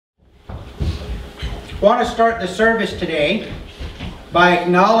I want to start the service today by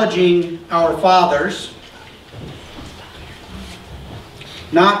acknowledging our fathers,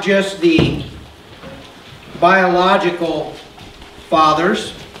 not just the biological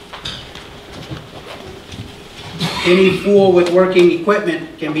fathers. Any fool with working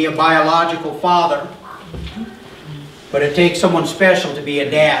equipment can be a biological father, but it takes someone special to be a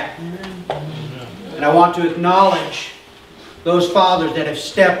dad. And I want to acknowledge those fathers that have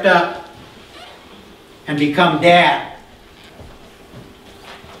stepped up and become dad.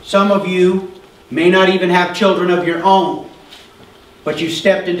 Some of you may not even have children of your own, but you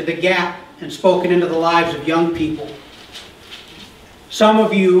stepped into the gap and spoken into the lives of young people. Some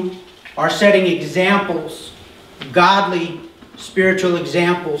of you are setting examples, godly, spiritual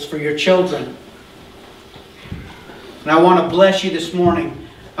examples for your children. And I want to bless you this morning.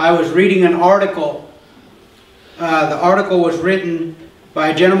 I was reading an article. The article was written by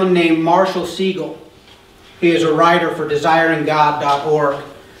a gentleman named Marshall Siegel. He is a writer for desiringgod.org.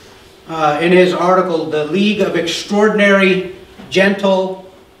 In his article, The League of Extraordinary Gentle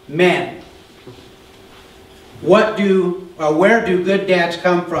Men. Where do good dads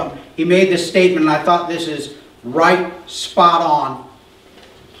come from? He made this statement, and I thought this is right spot on.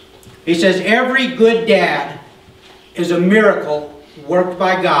 He says, every good dad is a miracle worked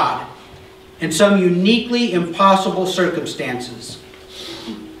by God in some uniquely impossible circumstances.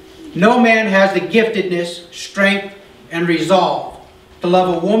 No man has the giftedness, strength, and resolve to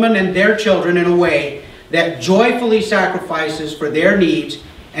love a woman and their children in a way that joyfully sacrifices for their needs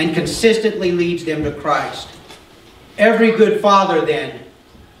and consistently leads them to Christ. Every good father, then,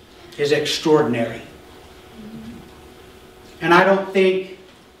 is extraordinary. And I don't think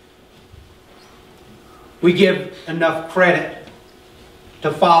we give enough credit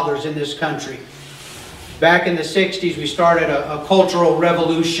to fathers in this country. Back in the 60s, we started a cultural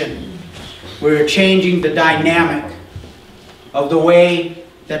revolution. We were changing the dynamic of the way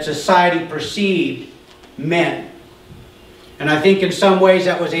that society perceived men. And I think in some ways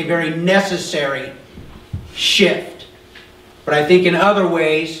that was a very necessary shift. But I think in other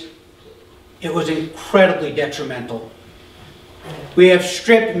ways, it was incredibly detrimental. We have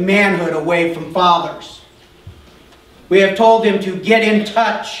stripped manhood away from fathers. We have told them to get in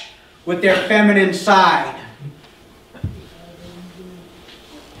touch with their feminine side.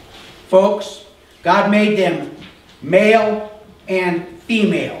 Folks, God made them male and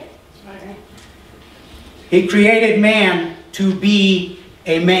female. He created man to be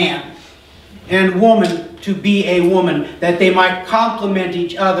a man and woman to be a woman, that they might complement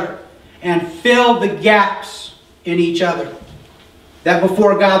each other and fill the gaps in each other, that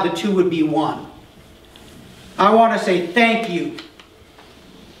before God the two would be one. I want to say thank you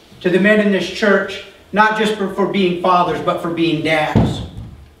to the men in this church, not just for being fathers, but for being dads.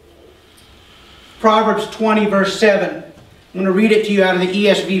 Proverbs 20, verse 7. I'm going to read it to you out of the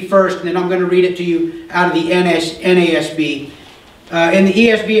ESV first, and then I'm going to read it to you out of the NASB. In the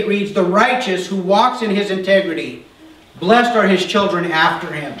ESV it reads, the righteous who walks in his integrity, blessed are his children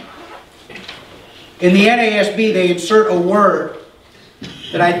after him. In the NASB they insert a word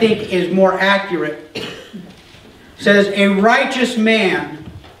that I think is more accurate. It says, a righteous man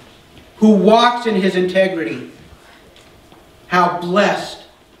who walks in his integrity, how blessed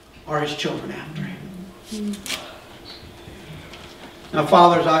are his children after him. Now,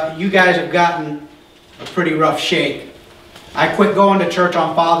 fathers, you guys have gotten a pretty rough shake. I quit going to church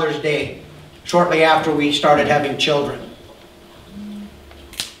on Father's Day shortly after we started having children,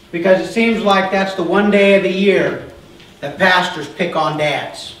 because it seems like that's the one day of the year that pastors pick on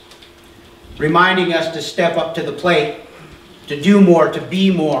dads, reminding us to step up to the plate, to do more, to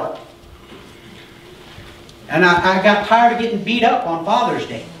be more. And I got tired of getting beat up on Father's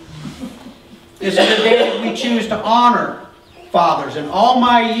Day. This is the day that we choose to honor fathers. In all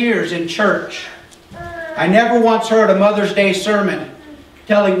my years in church, I never once heard a Mother's Day sermon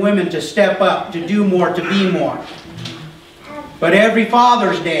telling women to step up, to do more, to be more. But every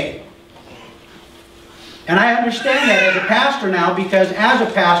Father's Day. And I understand that as a pastor now, because as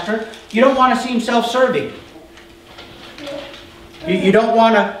a pastor, you don't want to seem self-serving. You don't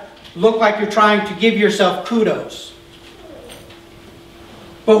want to look like you're trying to give yourself kudos.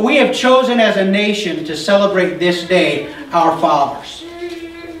 But we have chosen as a nation to celebrate this day our fathers.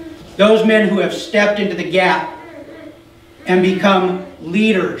 Those men who have stepped into the gap and become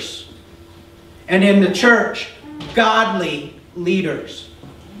leaders. And in the church, godly leaders.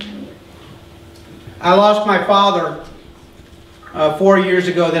 I lost my father 4 years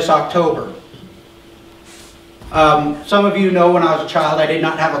ago this October. Some of you know when I was a child I did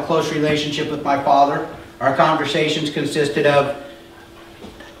not have a close relationship with my father. Our conversations consisted of,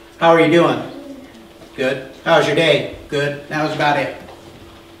 how are you doing? Good. How was your day? Good. That was about it.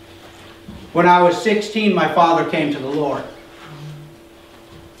 When I was 16, my father came to the Lord.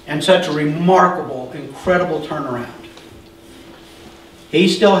 And such a remarkable, incredible turnaround. He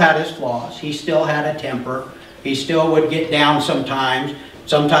still had his flaws. He still had a temper. He still would get down sometimes.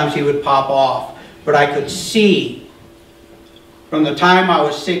 Sometimes he would pop off. But I could see from the time I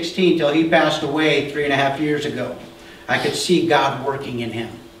was 16 till he passed away 3.5 years ago, I could see God working in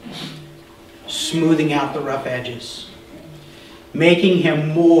him. Smoothing out the rough edges. Making him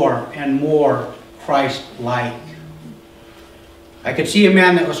more and more Christ-like. I could see a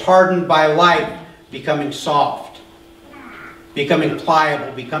man that was hardened by life becoming soft. Becoming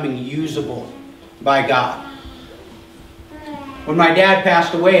pliable. Becoming usable by God. When my dad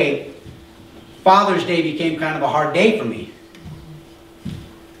passed away, Father's Day became kind of a hard day for me.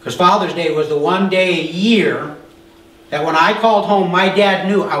 Because Father's Day was the one day a year that when I called home, my dad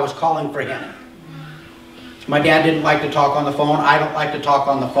knew I was calling for him. My dad didn't like to talk on the phone. I don't like to talk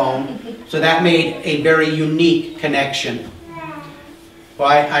on the phone. So that made a very unique connection. Well,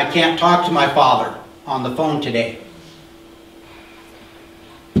 I can't talk to my father on the phone today.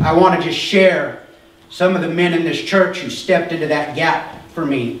 I want to just share some of the men in this church who stepped into that gap for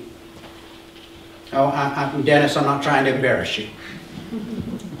me. Oh, Dennis, I'm not trying to embarrass you.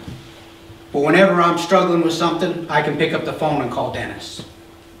 But whenever I'm struggling with something, I can pick up the phone and call Dennis.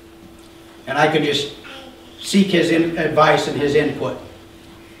 And I can just seek his advice and his input.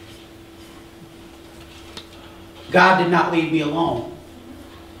 God did not leave me alone.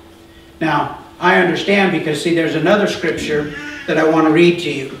 Now, I understand because, see, there's another scripture that I want to read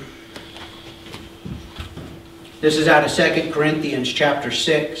to you. This is out of 2 Corinthians chapter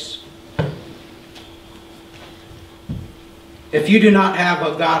 6. If you do not have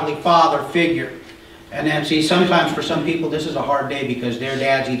a godly father figure, and then see, sometimes for some people this is a hard day because their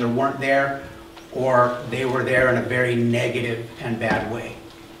dads either weren't there or they were there in a very negative and bad way.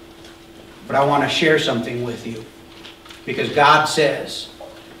 But I want to share something with you because God says,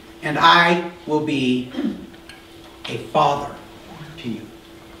 and I will be a father to you.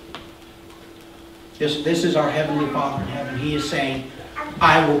 This is our Heavenly Father in heaven. He is saying,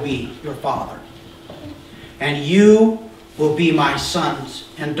 I will be your father. And you will be my sons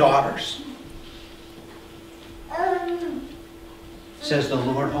and daughters, says the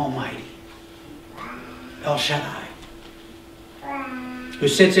Lord Almighty, El Shaddai, who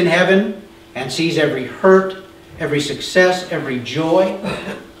sits in heaven and sees every hurt, every success, every joy.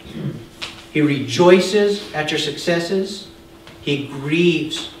 He rejoices at your successes. He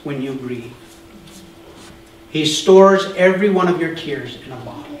grieves when you grieve. He stores every one of your tears in a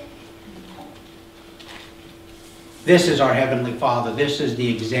bottle. This is our Heavenly Father. This is the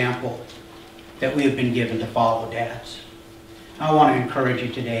example that we have been given to follow, dads. I want to encourage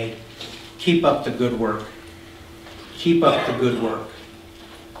you today. Keep up the good work. Keep up the good work.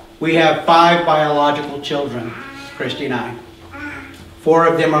 We have 5 biological children, Christy and I. 4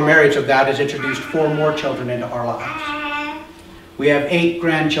 of them are married, so God has introduced 4 more children into our lives. We have 8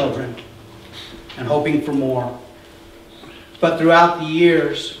 grandchildren and hoping for more. But throughout the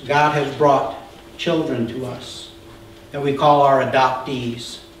years, God has brought children to us that we call our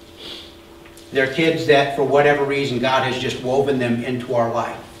adoptees. They're kids that, for whatever reason, God has just woven them into our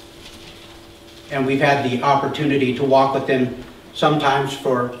life. And we've had the opportunity to walk with them sometimes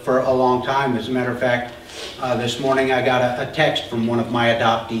for a long time. As a matter of fact, this morning I got a text from one of my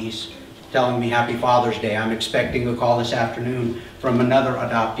adoptees telling me Happy Father's Day. I'm expecting a call this afternoon from another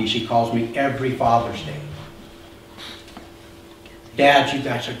adoptee. She calls me every Father's Day. Dads, you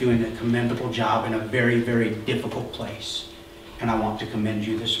guys are doing a commendable job in a very, very difficult place. And I want to commend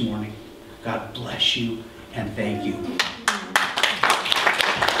you this morning. God bless you and thank you.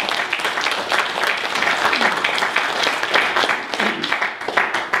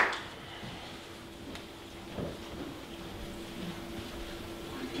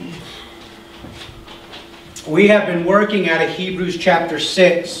 We have been working out of Hebrews chapter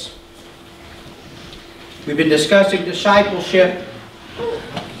 6. We've been discussing discipleship.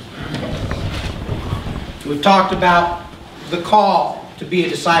 We've talked about the call to be a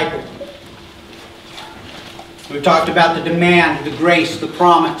disciple. We've talked about the demand, the grace, the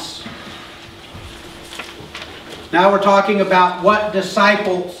promise. Now we're talking about what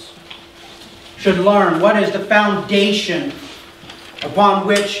disciples should learn. What is the foundation upon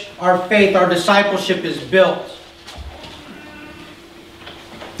which our faith, our discipleship is built?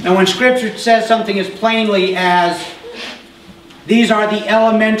 Now when Scripture says something as plainly as these are the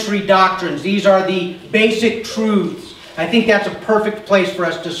elementary doctrines, these are the basic truths, I think that's a perfect place for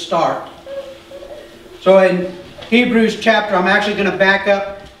us to start. So in Hebrews chapter, I'm actually going to back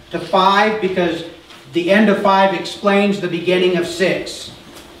up to 5 because the end of 5 explains the beginning of 6.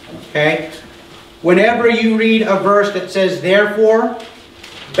 Okay? Whenever you read a verse that says therefore,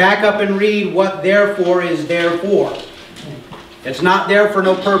 back up and read what therefore is there for. It's not there for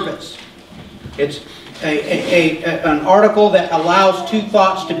no purpose. It's an article that allows 2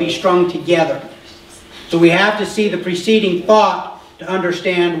 thoughts to be strung together. So we have to see the preceding thought to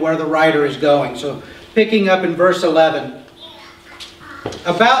understand where the writer is going. So picking up in verse 11.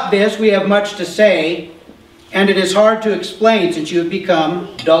 About this we have much to say, and it is hard to explain since you have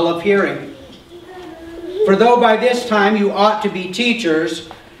become dull of hearing. For though by this time you ought to be teachers,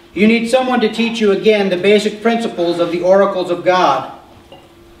 you need someone to teach you again the basic principles of the oracles of God.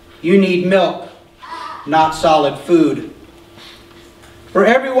 You need milk, not solid food. For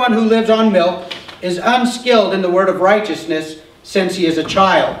everyone who lives on milk is unskilled in the word of righteousness, since he is a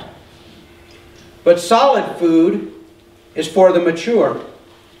child. But solid food is for the mature,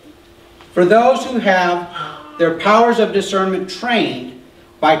 for those who have their powers of discernment trained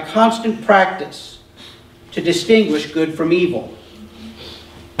by constant practice to distinguish good from evil.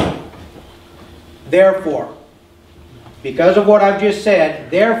 Therefore, because of what I've just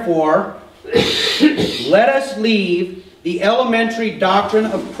said, therefore, let us leave the elementary doctrine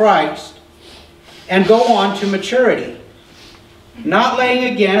of Christ and go on to maturity, not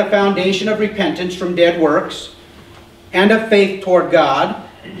laying again a foundation of repentance from dead works, and of faith toward God,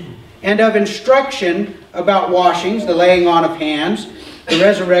 and of instruction about washings, the laying on of hands, the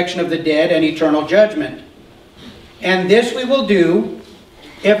resurrection of the dead, and eternal judgment. And this we will do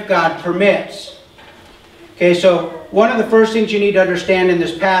if God permits. Okay, so one of the first things you need to understand in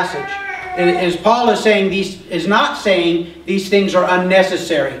this passage is Paul is saying not saying these things are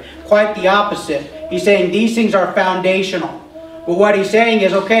unnecessary. Quite the opposite. He's saying these things are foundational. But what he's saying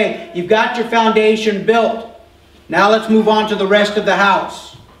is, okay, you've got your foundation built. Now let's move on to the rest of the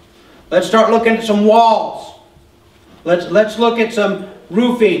house. Let's start looking at some walls. Let's look at some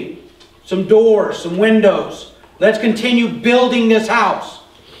roofing, some doors, some windows. Let's continue building this house.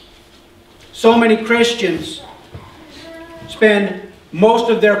 So many Christians spend most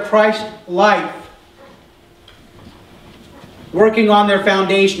of their Christ life working on their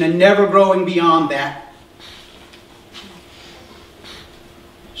foundation and never growing beyond that.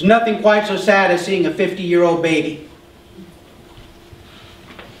 There's nothing quite so sad as seeing a 50-year-old baby.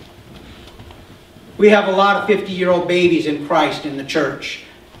 We have a lot of 50-year-old babies in Christ in the church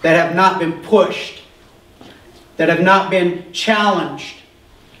that have not been pushed, that have not been challenged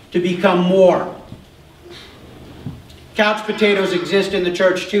to become more. Couch potatoes exist in the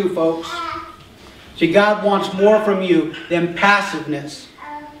church too, folks. See, God wants more from you than passiveness.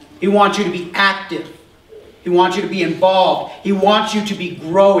 He wants you to be active. He wants you to be involved. He wants you to be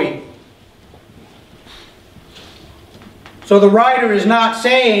growing. So the writer is not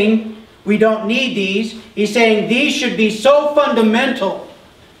saying we don't need these. He's saying these should be so fundamental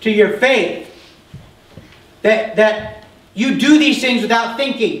to your faith that you do these things without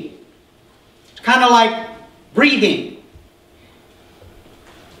thinking. It's kind of like breathing.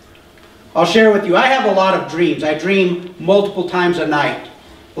 I'll share with you, I have a lot of dreams. I dream multiple times a night.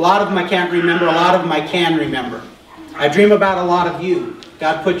 A lot of them I can't remember, a lot of them I can remember. I dream about a lot of you.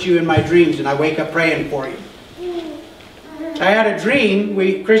 God put you in my dreams and I wake up praying for you. I had a dream,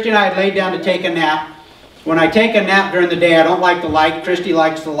 Christy and I had laid down to take a nap. When I take a nap during the day, I don't like the light. Christy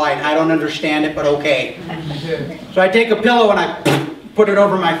likes the light. I don't understand it, but okay. So I take a pillow and I put it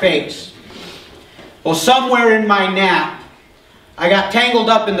over my face. Well, somewhere in my nap, I got tangled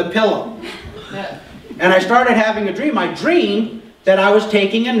up in the pillow. And I started having a dream. I dreamed that I was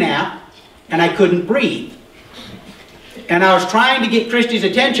taking a nap and I couldn't breathe. And I was trying to get Christy's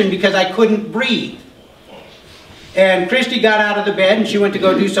attention because I couldn't breathe. And Christy got out of the bed and she went to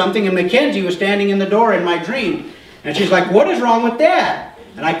go do something, and Mackenzie was standing in the door in my dream. And she's like, "What is wrong with Dad?"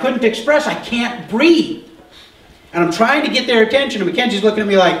 And I couldn't express, I can't breathe. And I'm trying to get their attention, and Mackenzie's looking at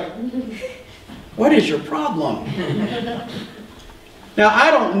me like, "What is your problem?" Now, I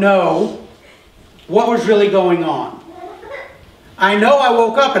don't know what was really going on. I know I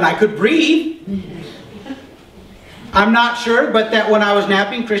woke up and I could breathe. I'm not sure, but that when I was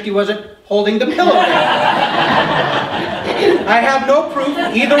napping, Christy wasn't holding the pillow down. I have no proof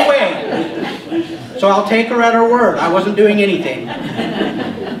either way. So I'll take her at her word. I wasn't doing anything.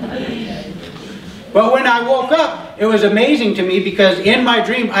 But when I woke up, it was amazing to me because in my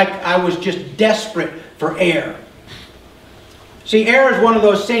dream, I was just desperate for air. See, air is one of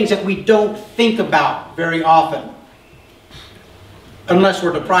those things that we don't think about very often. Unless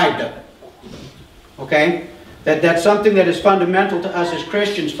we're deprived of it. Okay? That's something that is fundamental to us as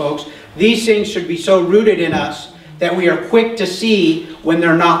Christians, folks. These things should be so rooted in us that we are quick to see when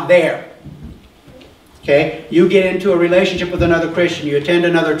they're not there. Okay? You get into a relationship with another Christian, you attend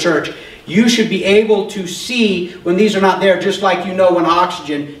another church, you should be able to see when these are not there, just like you know when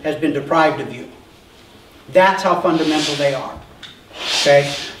oxygen has been deprived of you. That's how fundamental they are.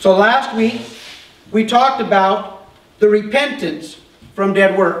 Okay? So last week, we talked about the repentance from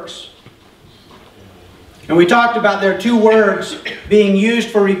dead works. And we talked about there are two words being used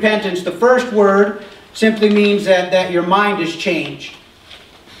for repentance. The first word simply means that your mind is changed.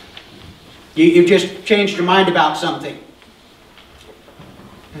 You've just changed your mind about something.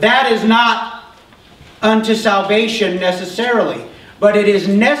 That is not unto salvation necessarily, but it is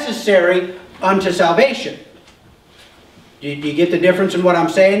necessary unto salvation. Do you get the difference in what I'm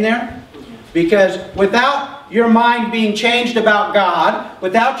saying there? Because without your mind being changed about God,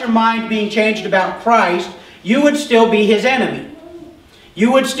 without your mind being changed about Christ, you would still be His enemy.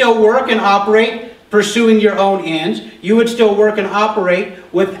 You would still work and operate pursuing your own ends. You would still work and operate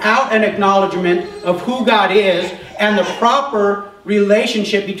without an acknowledgement of who God is and the proper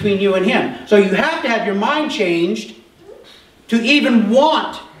relationship between you and Him. So you have to have your mind changed to even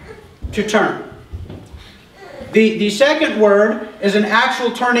want to turn. The second word is an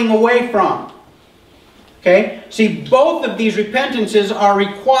actual turning away from. Okay? See, both of these repentances are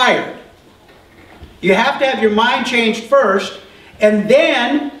required. You have to have your mind changed first, and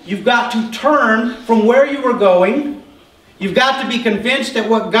then you've got to turn from where you were going. You've got to be convinced that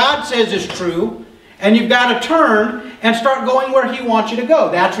what God says is true, and you've got to turn and start going where He wants you to go.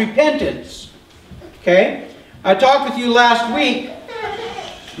 That's repentance. Okay? I talked with you last week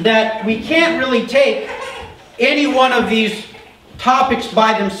that we can't really take any one of these topics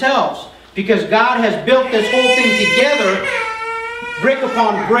by themselves, because God has built this whole thing together, brick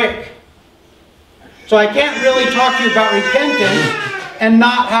upon brick. So I can't really talk to you about repentance and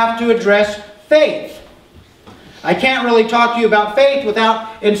not have to address faith. I can't really talk to you about faith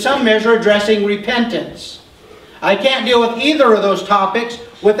without, in some measure, addressing repentance. I can't deal with either of those topics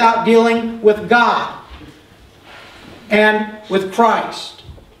without dealing with God and with Christ.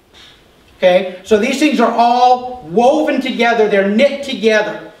 Okay? So these things are all woven together. They're knit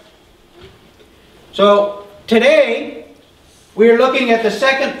together. So today, we're looking at the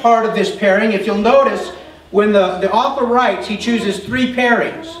second part of this pairing. If you'll notice, when the author writes, he chooses three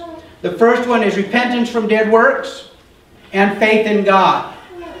pairings. The first one is repentance from dead works and faith in God.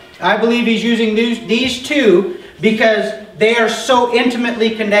 I believe he's using these two because they are so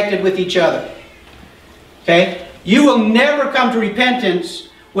intimately connected with each other. Okay? You will never come to repentance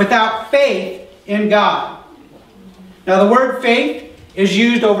without faith in God. Now the word faith is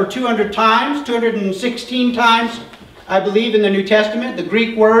used over 200 times, 216 times, I believe, in the New Testament. The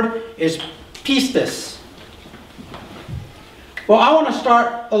Greek word is pistis. Well, I want to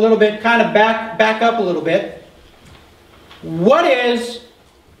start a little bit, kind of back up a little bit. What is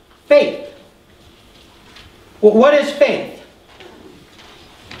faith? Well, what is faith?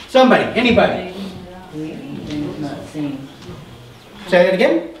 Somebody, anybody? Belief in things not seen. Say that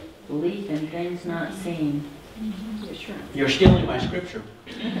again? Belief in things not seen. You're stealing my scripture.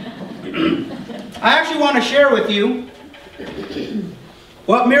 I actually want to share with you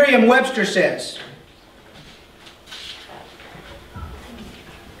what Merriam-Webster says.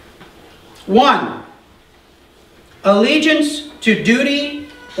 1. Allegiance to duty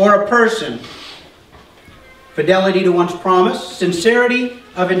or a person. Fidelity to one's promise. Sincerity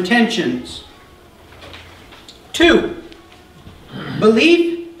of intentions. 2.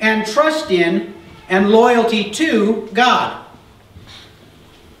 Belief and trust in and loyalty to God.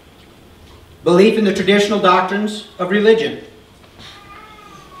 Belief in the traditional doctrines of religion.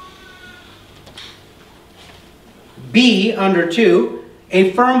 B, under 2,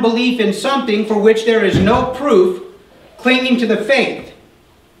 a firm belief in something for which there is no proof, clinging to the faith.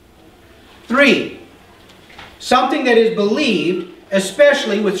 3, something that is believed,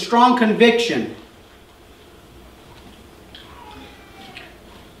 especially with strong conviction.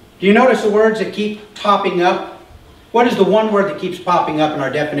 Do you notice the words that keep popping up? What is the one word that keeps popping up in our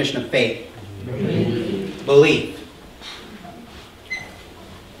definition of faith? Belief.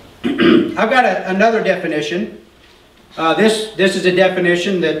 I've got another definition. This is a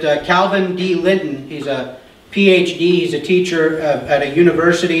definition that Calvin D. Linton, he's a PhD, he's a teacher at a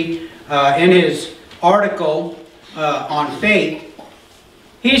university. In his article on faith,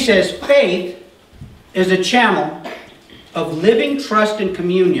 he says, faith is a channel of living trust and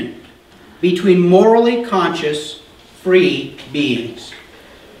communion between morally conscious, free beings.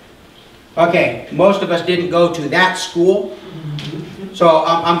 Okay, most of us didn't go to that school, so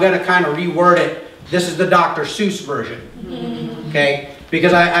I'm going to kind of reword it. This is the Dr. Seuss version. Okay?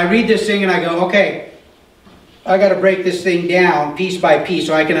 Because I read this thing and I go, okay, I got to break this thing down piece by piece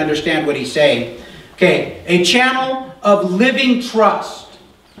so I can understand what he's saying. Okay, a channel of living trust.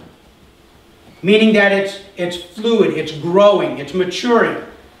 Meaning that it's fluid, it's growing, it's maturing.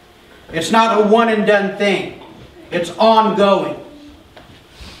 It's not a one and done thing. It's ongoing.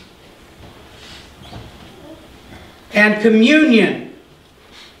 And communion.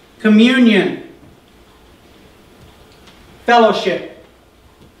 Communion. Fellowship.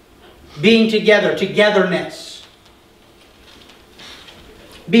 Being together. Togetherness.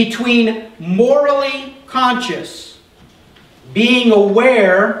 Between morally conscious. Being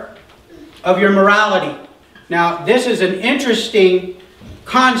aware of your morality. Now, this is an interesting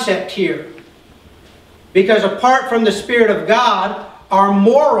concept here. Because apart from the Spirit of God, our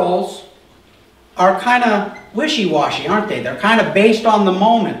morals are kind of wishy-washy, aren't they? They're kind of based on the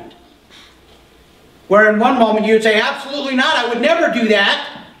moment. Where in one moment you'd say, absolutely not, I would never do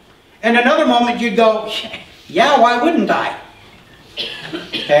that. And another moment you'd go, yeah, why wouldn't I?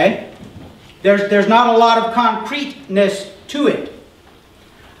 Okay? There's not a lot of concreteness to it.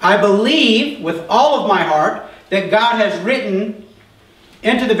 I believe with all of my heart that God has written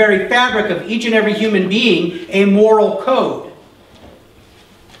into the very fabric of each and every human being a moral code.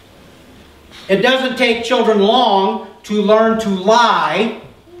 It doesn't take children long to learn to lie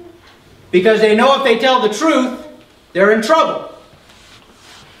because they know if they tell the truth, they're in trouble.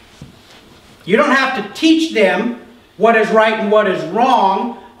 You don't have to teach them what is right and what is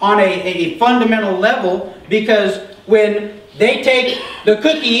wrong on a fundamental level, because when they take the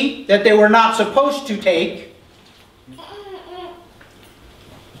cookie that they were not supposed to take,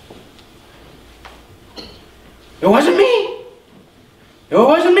 it wasn't me. It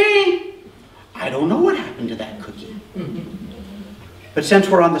wasn't me. I don't know what happened to that cookie. But since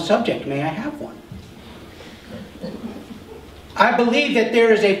we're on the subject, may I have one? I believe that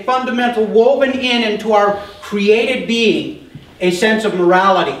there is a fundamental woven into our created being a sense of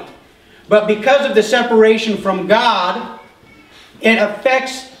morality. But because of the separation from God, it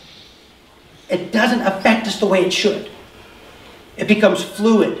doesn't affect us the way it should. It becomes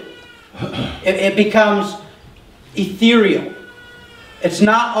fluid. It becomes ethereal. It's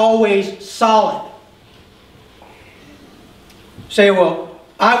not always solid. Say, well,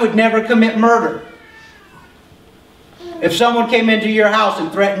 I would never commit murder. If someone came into your house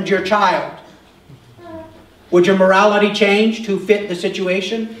and threatened your child, would your morality change to fit the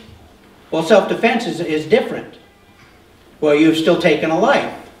situation? Well, self-defense is different. Well, you've still taken a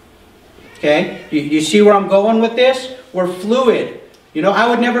life. Okay? You see where I'm going with this? We're fluid. You know, I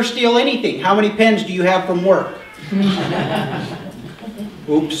would never steal anything. How many pens do you have from work?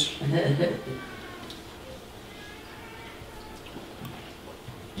 Oops.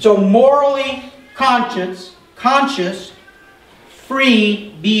 So morally conscious,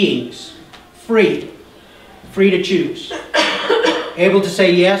 free beings. Free to choose. Able to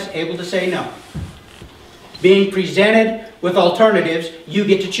say yes, able to say no. Being presented with alternatives, you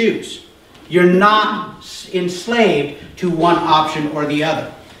get to choose. You're not enslaved to one option or the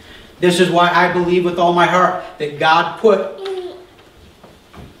other. This is why I believe with all my heart that God put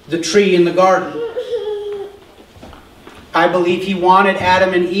the tree in the garden. I believe He wanted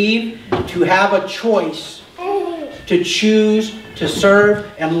Adam and Eve to have a choice to choose to serve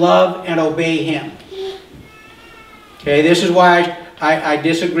and love and obey Him. Okay, this is why I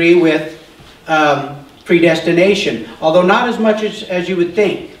disagree with predestination, although not as much as you would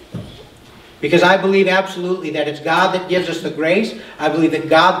think. Because I believe absolutely that it's God that gives us the grace. I believe that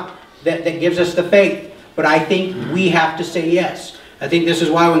God that gives us the faith. But I think we have to say yes. I think this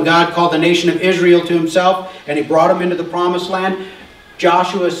is why when God called the nation of Israel to Himself and He brought them into the promised land,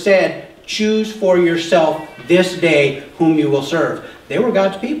 Joshua said, choose for yourself this day whom you will serve. They were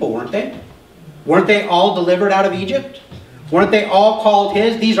God's people, weren't they? Weren't they all delivered out of Egypt? Weren't they all called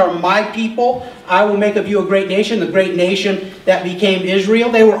His? These are my people. I will make of you a great nation, the great nation that became Israel.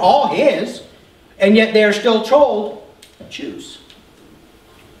 They were all His. And yet they are still told, choose.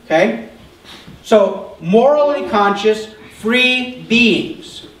 Okay? So, morally conscious, free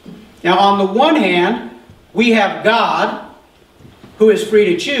beings. Now, on the one hand, we have God, who is free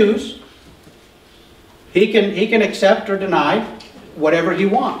to choose. He can accept or deny whatever He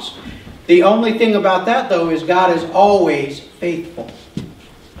wants. The only thing about that, though, is God is always faithful.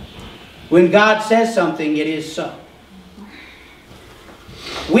 When God says something, it is so.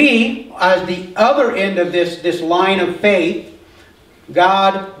 We, as the other end of this line of faith,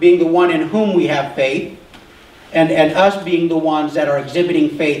 God being the one in whom we have faith, and us being the ones that are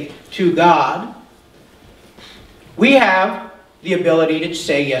exhibiting faith to God, we have the ability to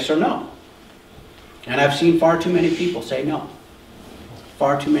say yes or no. And I've seen far too many people say no.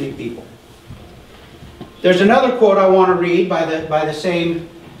 Far too many people. There's another quote I want to read by the same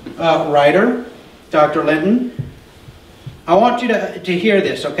writer. Dr. Linton, I want you to hear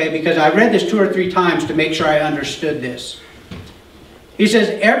this, okay? Because I read this 2 or 3 times to make sure I understood this. He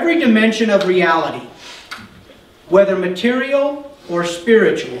says, every dimension of reality, whether material or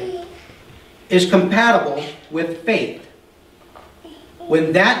spiritual, is compatible with faith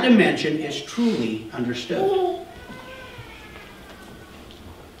when that dimension is truly understood.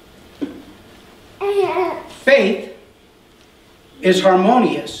 Faith is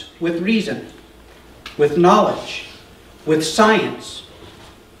harmonious with reason, with knowledge, with science,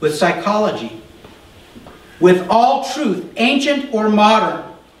 with psychology, with all truth, ancient or modern,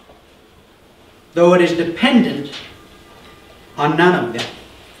 though it is dependent on none of them.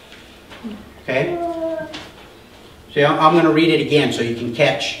 Okay? See, I'm going to read it again so you can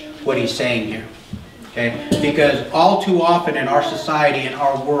catch what he's saying here. Okay? Because all too often in our society, in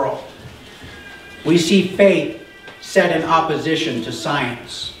our world, we see faith set in opposition to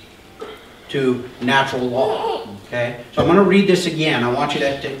science, to natural law. Okay? So I'm going to read this again. I want you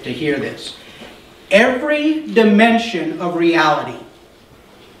to hear this. Every dimension of reality,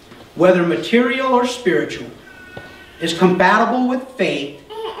 whether material or spiritual, is compatible with faith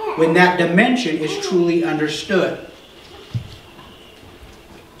when that dimension is truly understood.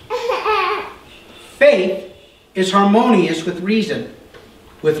 Faith is harmonious with reason,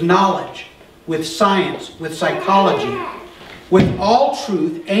 with knowledge, with science, with psychology, with all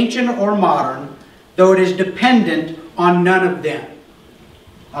truth, ancient or modern, though it is dependent on none of them.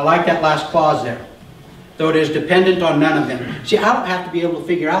 I like that last clause there. Though it is dependent on none of them. See, I don't have to be able to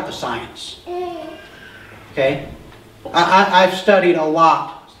figure out the science. Okay? I've studied a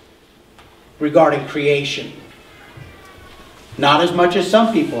lot regarding creation. Not as much as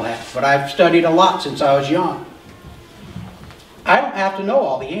some people have, but I've studied a lot since I was young. I don't have to know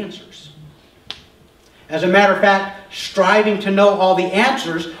all the answers. As a matter of fact, striving to know all the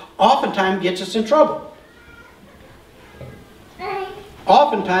answers oftentimes gets us in trouble.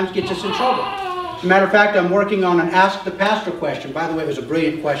 Oftentimes gets us in trouble. As a matter of fact, I'm working on an Ask the Pastor question. By the way, it was a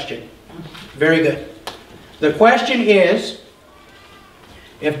brilliant question. Very good. The question is,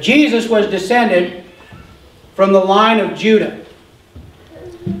 if Jesus was descended from the line of Judah,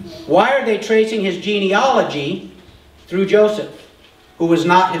 why are they tracing his genealogy through Joseph, who was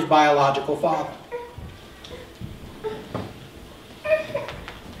not his biological father?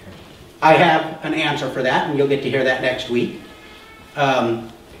 I have an answer for that, and you'll get to hear that next week.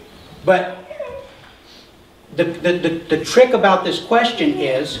 But the trick about this question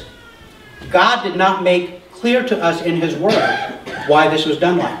is, God did not make clear to us in His Word why this was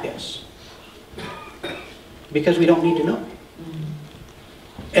done like this. Because we don't need to know.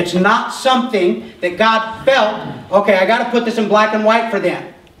 It's not something that God felt, okay, I got to put this in black and white for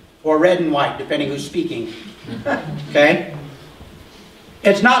them. Or red and white, depending who's speaking. Okay?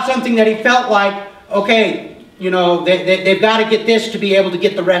 It's not something that He felt like, okay, you know, they've got to get this to be able to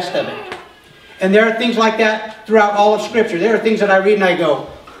get the rest of it. And there are things like that throughout all of Scripture. There are things that I read and I go,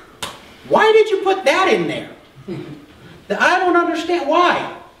 why did you put that in there? I don't understand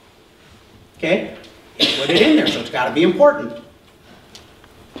why. Okay? Put it in there, so it's got to be important.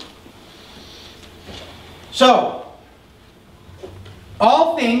 So,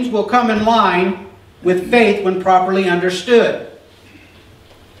 all things will come in line with faith when properly understood.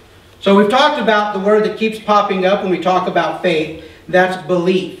 So we've talked about the word that keeps popping up when we talk about faith. That's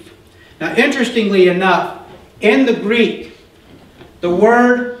belief. Now, interestingly enough, in the Greek, the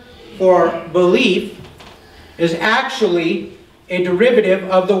word for belief is actually a derivative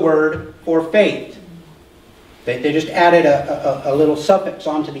of the word for faith. They just added a little suffix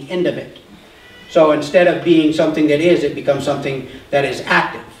onto the end of it. So instead of being something that is, it becomes something that is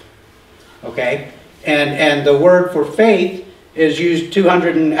active. Okay? And the word for faith is used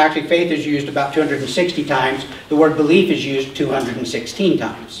actually faith is used about 260 times. The word belief is used 216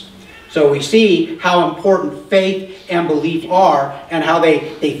 times. So we see how important faith and belief are and how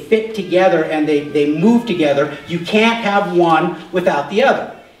they fit together and they move together. You can't have one without the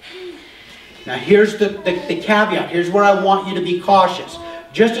other. Now here's the caveat. Here's where I want you to be cautious.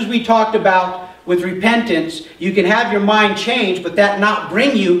 Just as we talked about with repentance, you can have your mind changed, but that not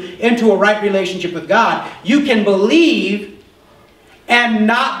bring you into a right relationship with God. You can believe and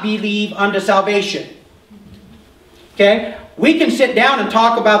not believe unto salvation. Okay? We can sit down and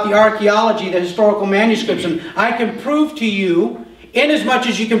talk about the archaeology, the historical manuscripts, and I can prove to you, inasmuch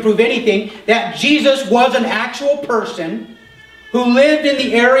as you can prove anything, that Jesus was an actual person who lived in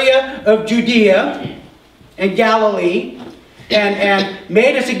the area of Judea and Galilee and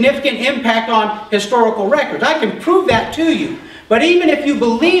made a significant impact on historical records. I can prove that to you. But even if you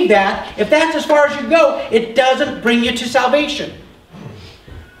believe that, if that's as far as you go, it doesn't bring you to salvation.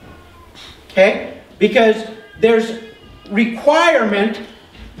 Okay? Because there's requirement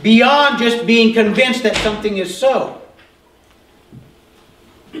beyond just being convinced that something is so.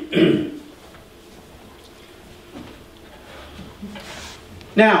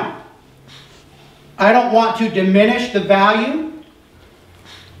 Now, I don't want to diminish the value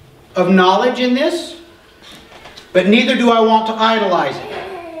of knowledge in this, but neither do I want to idolize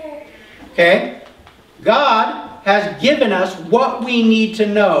it. Okay? God has given us what we need to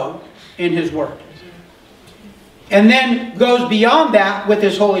know in His Word. And then goes beyond that with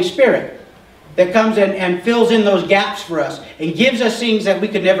His Holy Spirit that comes in and fills in those gaps for us and gives us things that we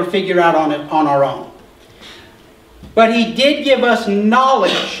could never figure out on our own. But He did give us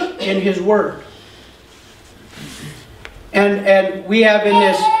knowledge in His Word. And we have in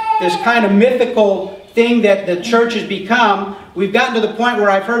this kind of mythical thing that the church has become, we've gotten to the point where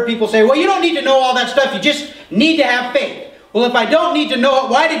I've heard people say, well, you don't need to know all that stuff, you just need to have faith. Well, if I don't need to know it,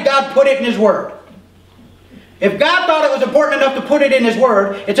 why did God put it in His Word? If God thought it was important enough to put it in His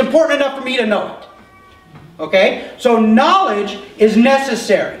Word, it's important enough for me to know it. Okay? So knowledge is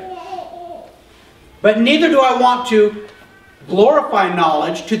necessary. But neither do I want to glorify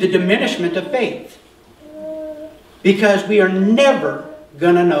knowledge to the diminishment of faith. Because we are never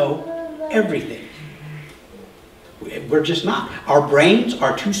going to know everything. We're just not. Our brains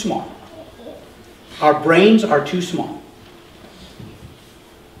are too small. Our brains are too small.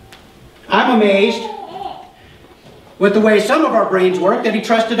 I'm amazed with the way some of our brains work that He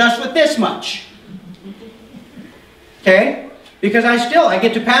trusted us with this much. Okay? Because I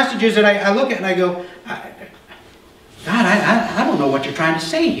get to passages and I look at it and I go, God, I don't know what you're trying to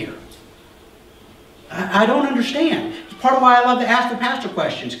say here. I don't understand. It's part of why I love to ask the pastor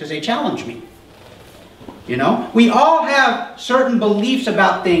questions, because they challenge me. You know? We all have certain beliefs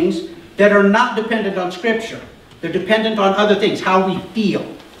about things that are not dependent on Scripture. They're dependent on other things, how we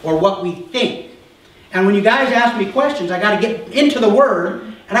feel or what we think. And when you guys ask me questions, I got to get into the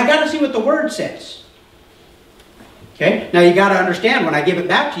Word and I got to see what the Word says. Okay? Now you got to understand, when I give it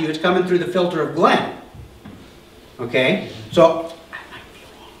back to you, it's coming through the filter of Glenn. Okay? So, I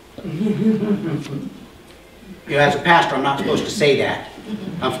might be wrong. You know, as a pastor, I'm not supposed to say that.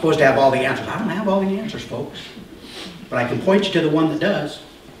 I'm supposed to have all the answers. I don't have all the answers, folks. But I can point you to the one that does.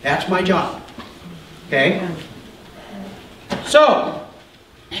 That's my job. Okay? So,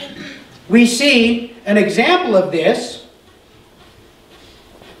 we see an example of this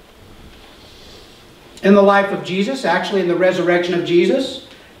in the life of Jesus, actually in the resurrection of Jesus.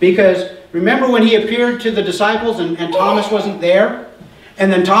 Because remember when He appeared to the disciples and Thomas wasn't there?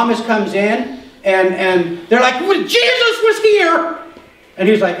 And then Thomas comes in and they're like, well, Jesus was here! And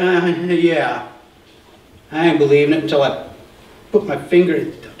He's like, yeah. I ain't believing it until I put my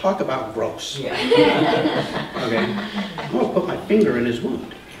finger, talk about gross. Yeah. Okay. I'm going to put my finger in His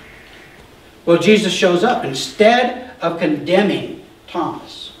wound. Well, Jesus shows up. Instead of condemning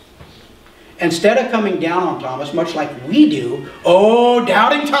Thomas, instead of coming down on Thomas, much like we do, oh,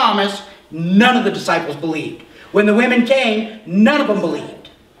 doubting Thomas, none of the disciples believed. When the women came, none of them believed.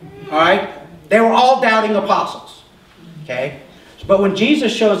 All right? They were all doubting apostles. Okay? But when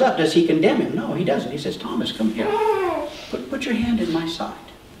Jesus shows up, does He condemn him? No, He doesn't. He says, Thomas, come here. Put your hand in my side.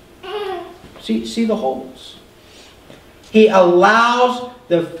 See the holes. He allows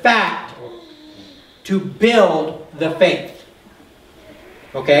the fact to build the faith.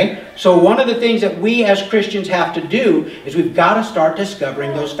 Okay? So one of the things that we as Christians have to do is we've got to start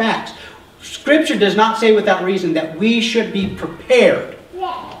discovering those facts. Scripture does not say without reason that we should be prepared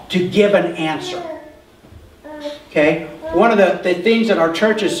to give an answer. Okay? One of the things that our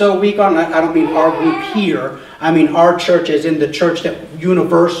church is so weak on, I don't mean our group here, I mean our church as in the church that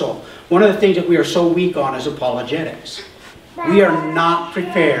universal. One of the things that we are so weak on is apologetics. We are not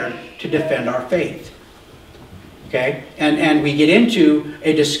prepared to defend our faith. Okay? And we get into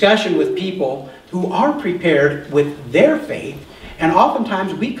a discussion with people who are prepared with their faith, and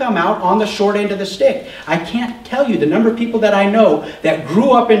oftentimes we come out on the short end of the stick. I can't tell you the number of people that I know that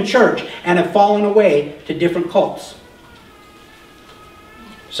grew up in church and have fallen away to different cults.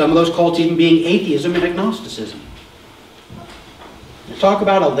 Some of those cults even being atheism and agnosticism. Talk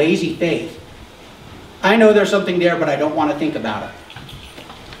about a lazy faith. I know there's something there, but I don't want to think about it.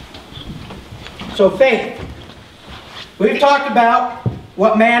 So faith. We've talked about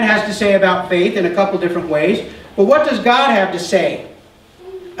what man has to say about faith in a couple different ways. But what does God have to say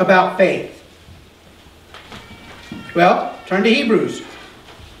about faith? Well, turn to Hebrews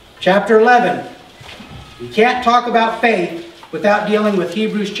chapter 11. You can't talk about faith without dealing with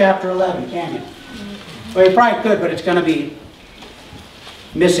Hebrews chapter 11, can you? Well, you probably could, but it's going to be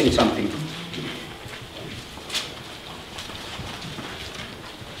missing something.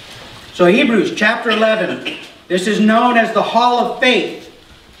 So Hebrews chapter 11. This is known as the Hall of Faith.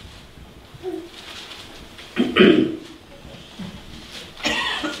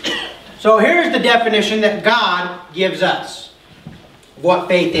 So here's the definition that God gives us of what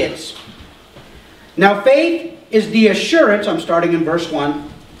faith is. Now faith is the assurance, I'm starting in verse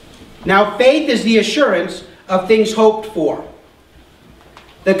 1. Now faith is the assurance of things hoped for,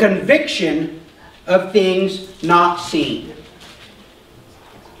 the conviction of things not seen.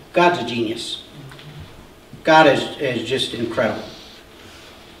 God's a genius. God is just incredible.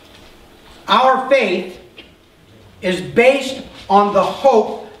 Our faith is based on the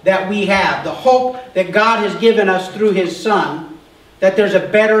hope that we have, the hope that God has given us through His Son, that there's a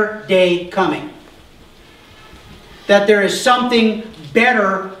better day coming, that there is something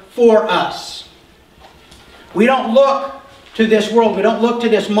better for us. We don't look to this world, we don't look to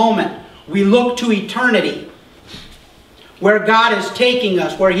this moment, we look to eternity, where God is taking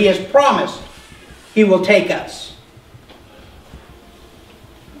us, where He has promised He will take us.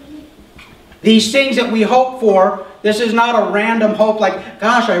 These things that we hope for, this is not a random hope like,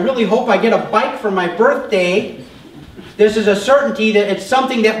 gosh, I really hope I get a bike for my birthday. This is a certainty that it's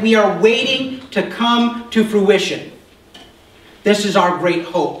something that we are waiting to come to fruition. This is our great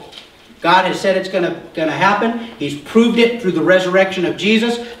hope. God has said it's going to happen. He's proved it through the resurrection of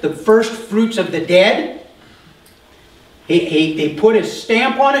Jesus, the first fruits of the dead. He put His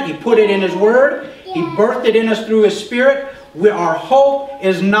stamp on it. He put it in His Word. He birthed it in us through His Spirit. Our hope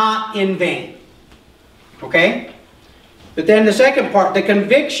is not in vain. Okay? But then the second part, the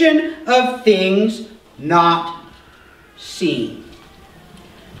conviction of things not seen.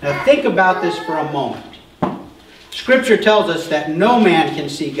 Now think about this for a moment. Scripture tells us that no man can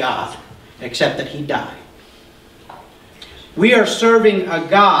see God except that He died. We are serving a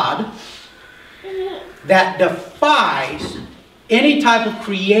God that defies any type of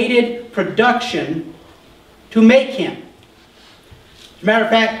created production to make Him. As a matter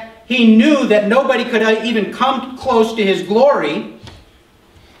of fact, He knew that nobody could even come close to His glory.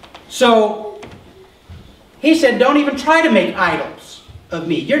 So He said, don't even try to make idols of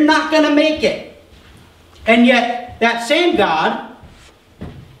me. You're not going to make it. And yet, that same God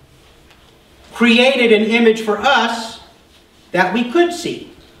created an image for us that we could see.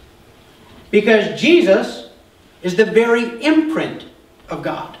 Because Jesus is the very imprint of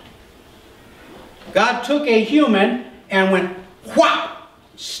God. God took a human and went, whop,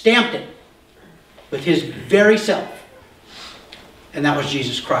 stamped it with His very self. And that was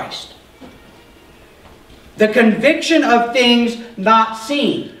Jesus Christ. The conviction of things not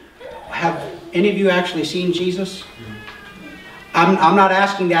seen. Have any of you actually seen Jesus? I'm not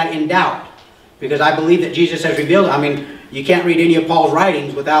asking that in doubt, because I believe that Jesus has revealed it. I mean, you can't read any of Paul's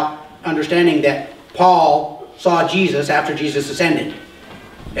writings without understanding that Paul saw Jesus after Jesus ascended.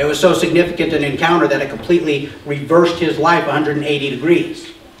 It was so significant an encounter that it completely reversed his life 180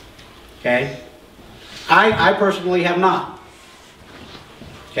 degrees. Okay? I personally have not.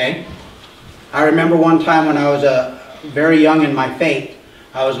 Okay? I remember one time when I was very young in my faith,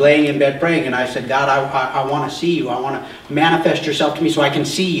 I was laying in bed praying, and I said, God, I want to see You. I want to manifest Yourself to me so I can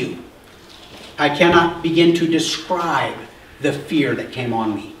see You. I cannot begin to describe the fear that came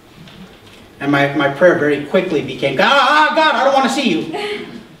on me. And my prayer very quickly became, God, I don't want to see You.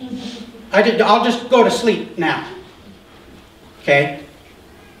 I'll just go to sleep now. Okay?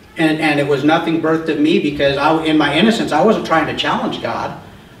 And it was nothing birthed of me, because in my innocence, I wasn't trying to challenge God.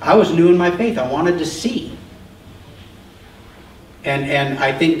 I was new in my faith. I wanted to see. And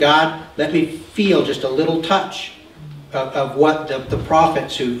I think God let me feel just a little touch of what the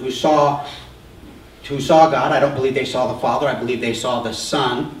prophets who saw God, I don't believe they saw the Father, I believe they saw the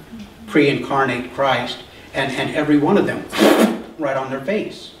Son, pre-incarnate Christ, and every one of them right on their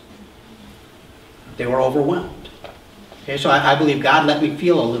face. They were overwhelmed. Okay, so I believe God let me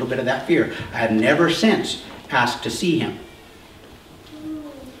feel a little bit of that fear. I have never since asked to see Him.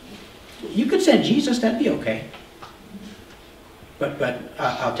 You could send Jesus, that'd be okay. But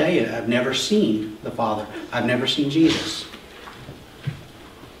I'll tell you, I've never seen the Father. I've never seen Jesus.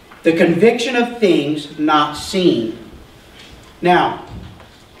 The conviction of things not seen. Now,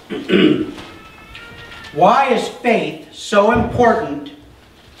 why is faith so important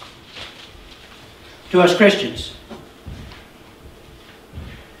to us Christians?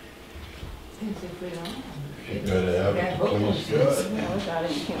 If we don't, You gotta have it, please God. without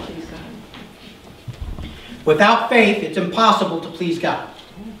it, you can't please God. Without faith, it's impossible to please God.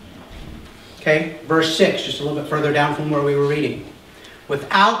 Okay, verse 6, just a little bit further down from where we were reading.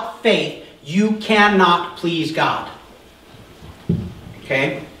 Without faith, you cannot please God.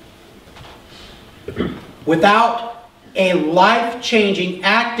 Okay? Without a life-changing,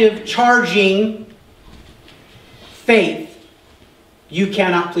 active, charging faith, you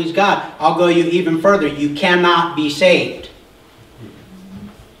cannot please God. I'll go you even further. You cannot be saved.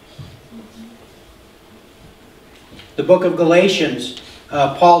 The book of Galatians,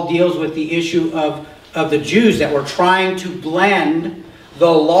 Paul deals with the issue of the Jews that were trying to blend the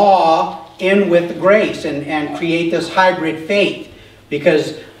law in with grace and create this hybrid faith,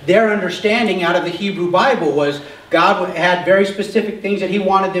 because their understanding out of the Hebrew Bible was God had very specific things that He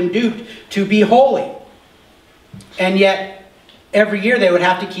wanted them to be holy. And yet, every year they would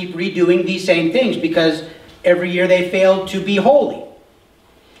have to keep redoing these same things because every year they failed to be holy.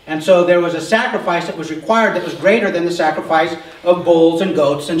 And so there was a sacrifice that was required that was greater than the sacrifice of bulls and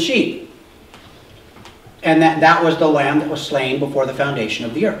goats and sheep. And that was the lamb that was slain before the foundation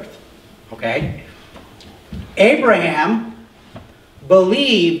of the earth. Okay? Abraham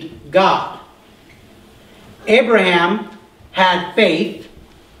believed God. Abraham had faith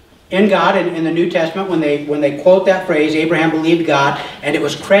in God. In the New Testament, when they quote that phrase, Abraham believed God, and it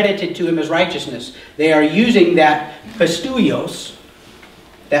was credited to him as righteousness. They are using that pistuios,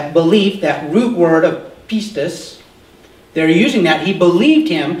 that belief, that root word of pistis. They're using that. He believed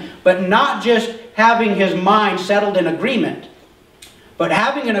Him, but not just having his mind settled in agreement, but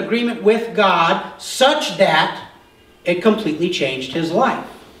having an agreement with God such that it completely changed his life.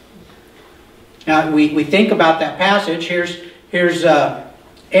 Now, we think about that passage. Here's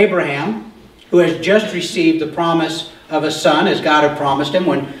Abraham, who has just received the promise of a son, as God had promised him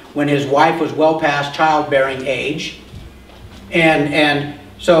when his wife was well past childbearing age. And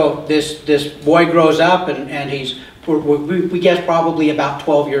so this boy grows up, and he's, we guess, probably about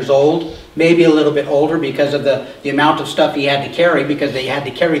 12 years old, maybe a little bit older because of the amount of stuff he had to carry, because they had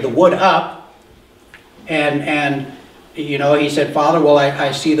to carry the wood up. And you know, he said, Father, well,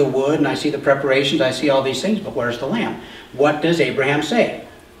 I see the wood and I see the preparations, I see all these things, but where's the lamb? What does Abraham say?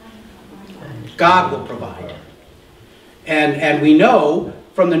 God will provide. And we know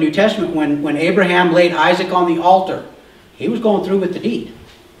from the New Testament when Abraham laid Isaac on the altar, he was going through with the deed.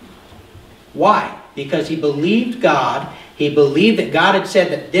 Why? Because he believed God. He believed that God had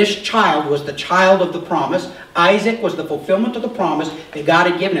said that this child was the child of the promise. Isaac was the fulfillment of the promise that God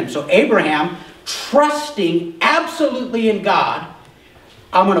had given him. So Abraham, trusting absolutely in God,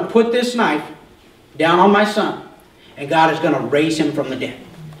 I'm going to put this knife down on my son, and God is going to raise him from the dead.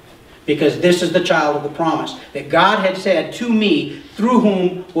 Because this is the child of the promise that God had said to me, through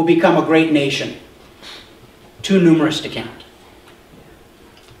whom will become a great nation. Too numerous to count.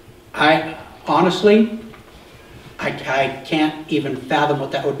 Honestly, I can't even fathom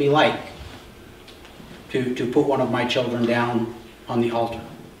what that would be like to put one of my children down on the altar.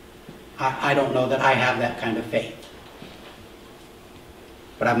 I don't know that I have that kind of faith.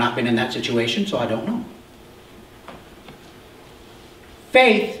 But I've not been in that situation, so I don't know.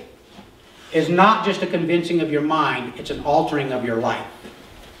 Faith is not just a convincing of your mind, it's an altering of your life.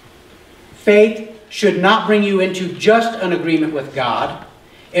 Faith should not bring you into just an agreement with God.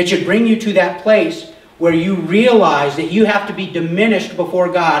 It should bring you to that place where you realize that you have to be diminished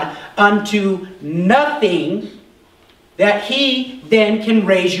before God unto nothing, that He then can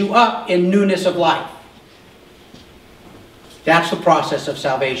raise you up in newness of life. That's the process of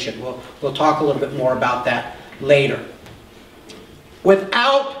salvation. We'll talk a little bit more about that later.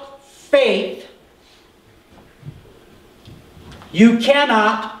 Without faith, you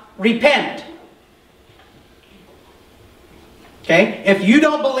cannot repent. Okay? If you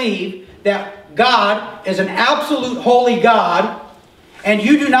don't believe that God is an absolute holy God, and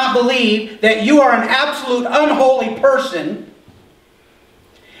you do not believe that you are an absolute unholy person,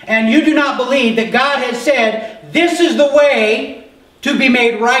 and you do not believe that God has said, this is the way to be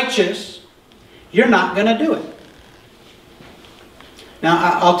made righteous, you're not going to do it.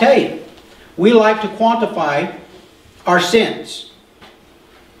 Now, I'll tell you, we like to quantify our sins.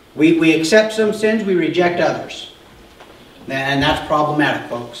 We accept some sins, we reject others. And that's problematic,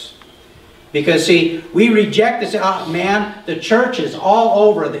 folks. Because, see, we reject this. Oh, man, the church is all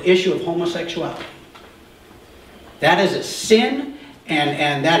over the issue of homosexuality. That is a sin,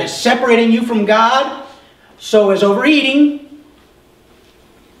 and that is separating you from God. So is overeating.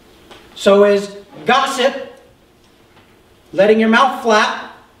 So is gossip. Letting your mouth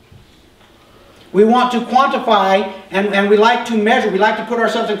flap. We want to quantify, and we like to measure. We like to put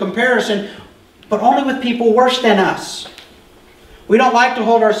ourselves in comparison, but only with people worse than us. We don't like to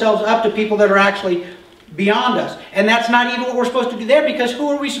hold ourselves up to people that are actually beyond us. And that's not even what we're supposed to do there, because who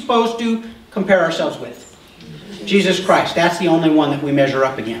are we supposed to compare ourselves with? Jesus Christ. That's the only one that we measure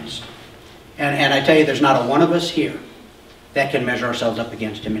up against. And I tell you, there's not a one of us here that can measure ourselves up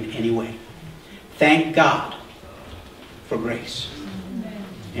against Him in any way. Thank God for grace.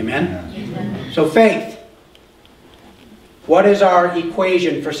 Amen? So faith. What is our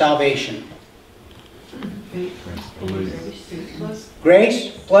equation for salvation?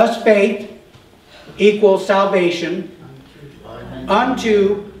 Grace plus faith equals salvation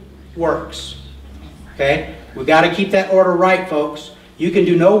unto works. Okay? We've got to keep that order right, folks. You can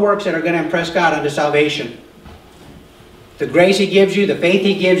do no works that are going to impress God unto salvation. The grace He gives you, the faith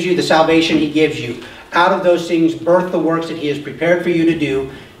He gives you, the salvation He gives you. Out of those things, birth the works that He has prepared for you to do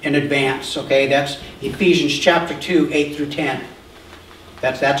in advance. Okay? That's Ephesians chapter 2, 8 through 10.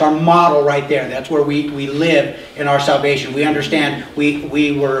 That's our model right there. That's where we live in our salvation. We understand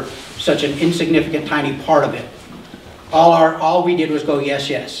we were such an insignificant, tiny part of it. All we did was go, yes,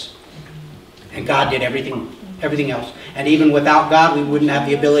 yes. And God did everything else. And even without God, we wouldn't have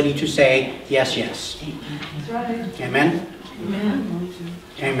the ability to say, yes, yes. That's right. Amen? Amen.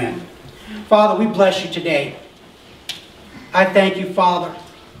 Amen. Father, we bless you today. I thank you, Father,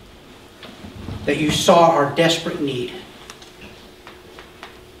 that you saw our desperate need.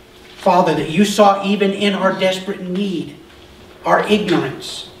 Father, that you saw even in our desperate need, our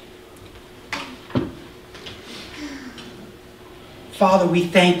ignorance. Father, we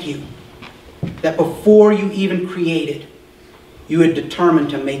thank you that before you even created, you had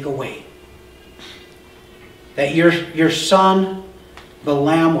determined to make a way. That your Son, the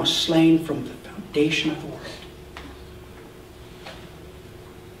Lamb, was slain from the foundation of the world.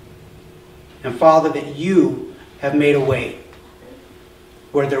 And Father, that you have made a way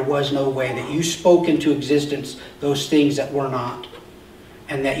where there was no way, that you spoke into existence those things that were not,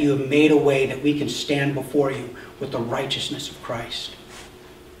 and that you have made a way that we can stand before you with the righteousness of Christ.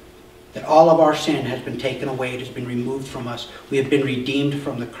 That all of our sin has been taken away, it has been removed from us. We have been redeemed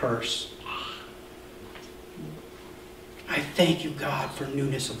from the curse. I thank you, God, for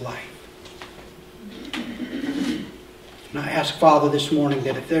newness of life. And I ask, Father, this morning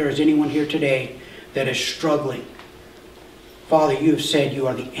that if there is anyone here today that is struggling, Father, you have said you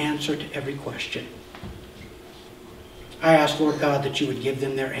are the answer to every question. I ask, Lord God, that you would give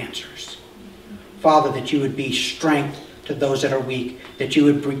them their answers. Father, that you would be strength to those that are weak, that you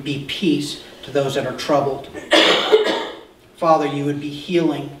would be peace to those that are troubled. Father, you would be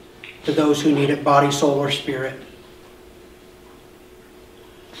healing to those who need it, body, soul, or spirit.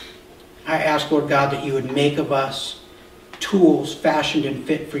 I ask, Lord God, that you would make of us tools fashioned and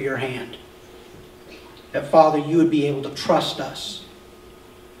fit for your hand. That, Father, you would be able to trust us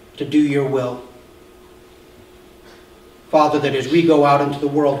to do your will. Father, that as we go out into the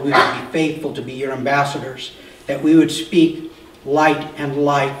world, we would be faithful to be your ambassadors. That we would speak light and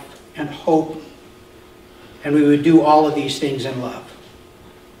life and hope. And we would do all of these things in love.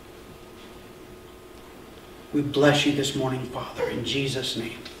 We bless you this morning, Father, in Jesus'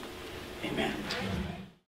 name. Amen.